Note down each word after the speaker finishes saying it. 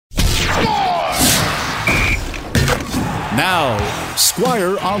Now,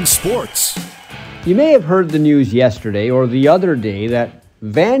 Squire on Sports. You may have heard the news yesterday or the other day that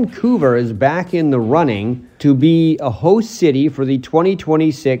Vancouver is back in the running to be a host city for the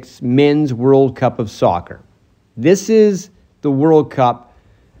 2026 Men's World Cup of Soccer. This is the World Cup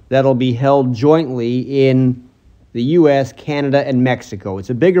that'll be held jointly in the U.S., Canada, and Mexico. It's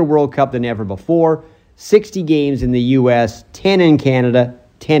a bigger World Cup than ever before. 60 games in the U.S., 10 in Canada,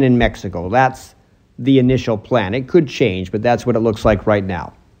 10 in Mexico. That's the initial plan. It could change, but that's what it looks like right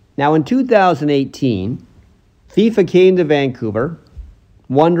now. Now, in 2018, FIFA came to Vancouver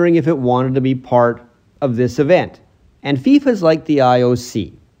wondering if it wanted to be part of this event. And FIFA's like the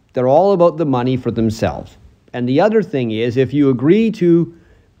IOC. They're all about the money for themselves. And the other thing is, if you agree to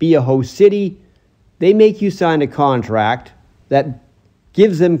be a host city, they make you sign a contract that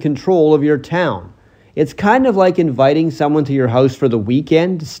gives them control of your town. It's kind of like inviting someone to your house for the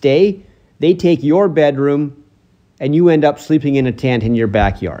weekend to stay. They take your bedroom and you end up sleeping in a tent in your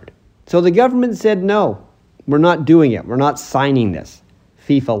backyard. So the government said, no, we're not doing it. We're not signing this.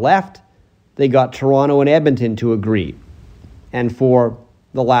 FIFA left. They got Toronto and Edmonton to agree. And for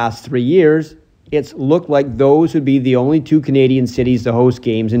the last 3 years, it's looked like those would be the only two Canadian cities to host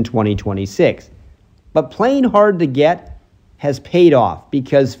games in 2026. But playing hard to get has paid off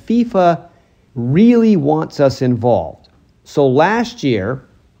because FIFA really wants us involved. So last year,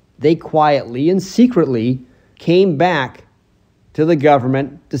 they quietly and secretly came back to the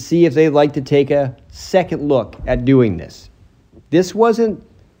government to see if they'd like to take a second look at doing this. This wasn't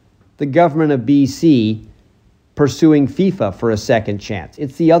the government of BC pursuing FIFA for a second chance.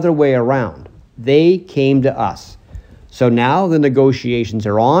 It's the other way around. They came to us. So now the negotiations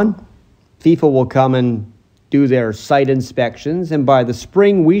are on. FIFA will come and do their site inspections, and by the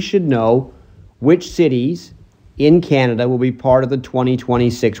spring we should know which cities in Canada will be part of the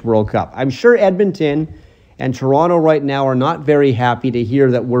 2026 World Cup. I'm sure Edmonton and Toronto right now are not very happy to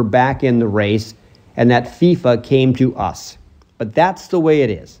hear that we're back in the race and that FIFA came to us. But that's the way it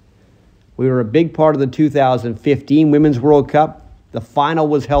is. We were a big part of the 2015 Women's World Cup. The final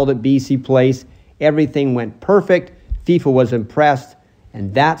was held at BC Place. Everything went perfect. FIFA was impressed.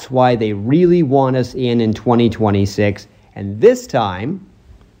 And that's why they really want us in 2026. And this time,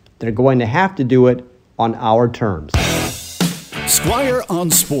 they're going to have to do it on our terms. Squire on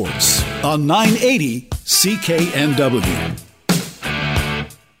Sports on 980 CKNW.